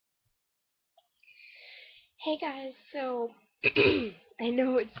Hey guys, so I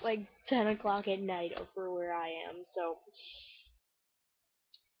know it's like 10 o'clock at night over where I am, so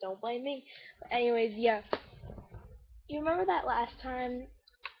don't blame me. But anyways, yeah, you remember that last time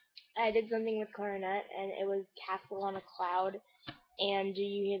I did something with Clarinet and it was Castle on a Cloud and Do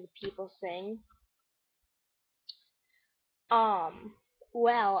You Hear the People Sing? Um,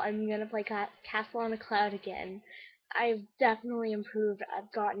 well, I'm gonna play Castle on a Cloud again. I've definitely improved.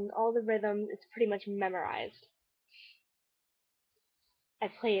 I've gotten all the rhythms. It's pretty much memorized. I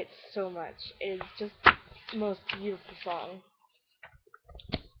play it so much. It is just the most beautiful song.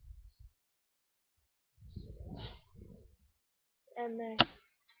 And then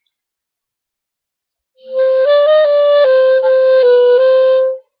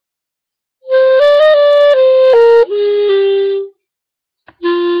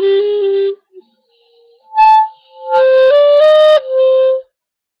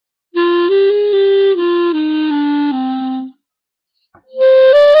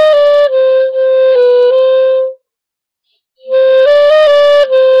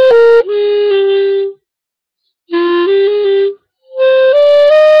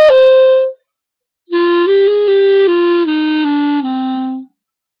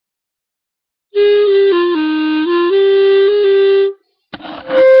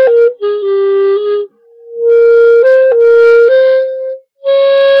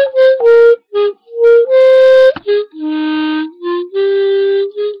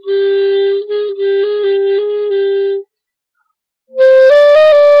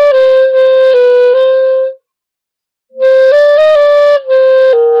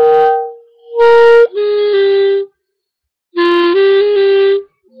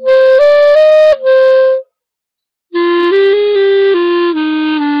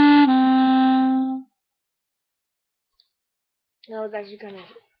that was actually kind of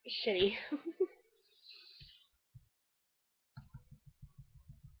shitty.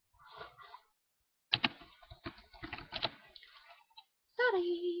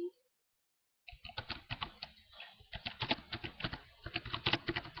 Sorry.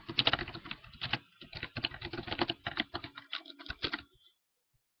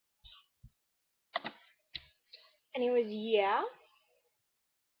 Anyways, yeah.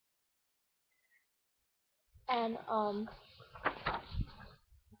 And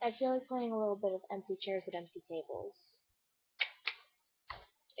I feel like playing a little bit of empty chairs at empty tables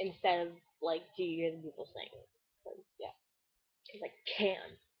instead of like Do You Hear the People Sing? Cause yeah, cause I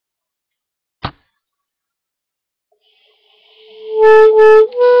can.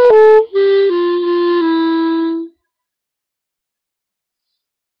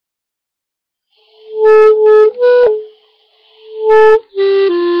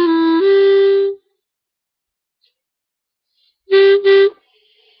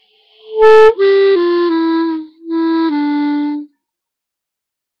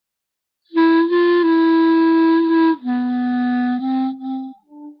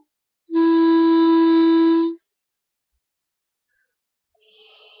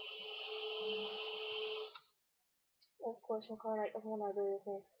 Of course, my car right doesn't want to agree with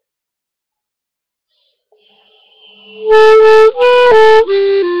me.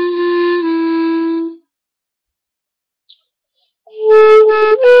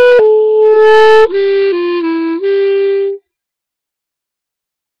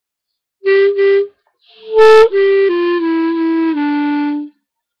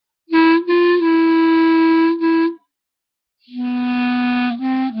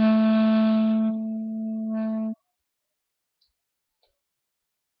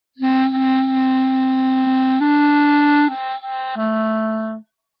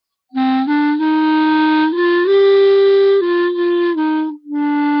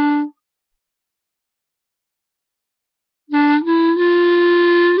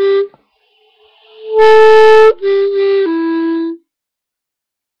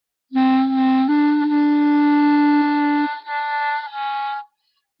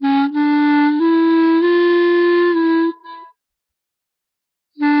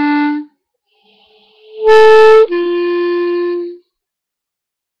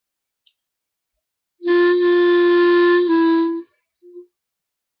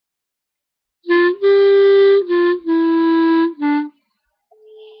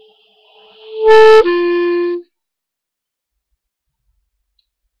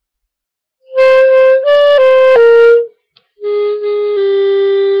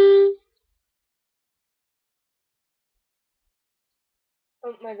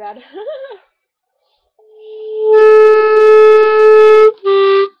 Oh my god.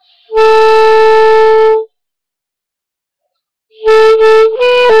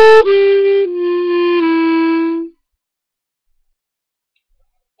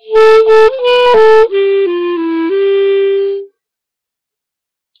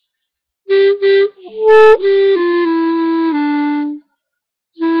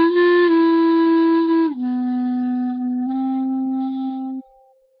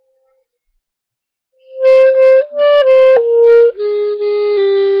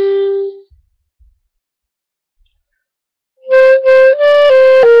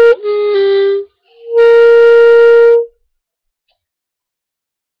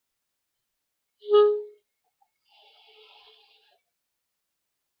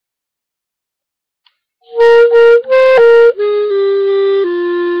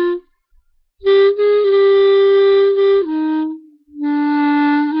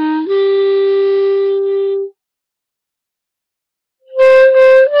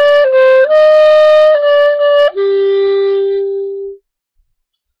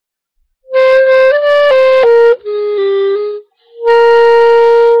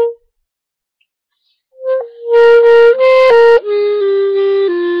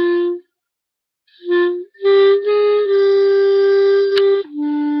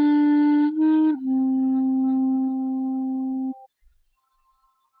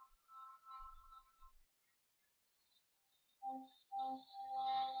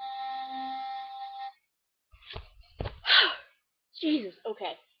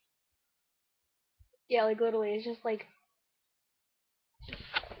 Okay. Yeah, like literally, it's just like,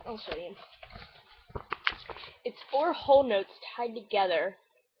 I'll show you. It's 4 whole notes tied together.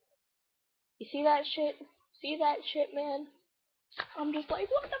 You see that shit? See that shit, man? I'm just like,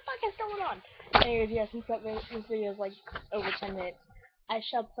 what the fuck is going on? Anyways, yeah, since this video is like over 10 minutes, I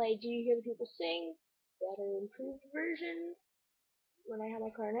shall play Do You Hear the People Sing? Better improved version when I have my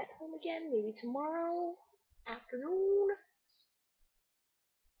clarinet home again, maybe tomorrow afternoon.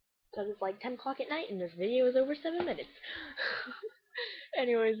 Because it's like 10 o'clock at night and this video is over 7 minutes.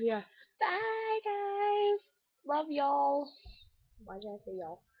 Anyways, yeah. Bye, guys. Love y'all. Why did I say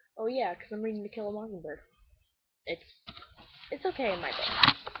y'all? Oh, yeah, because I'm reading To Kill a Mockingbird. It's okay in my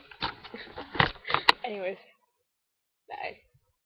book. Anyways.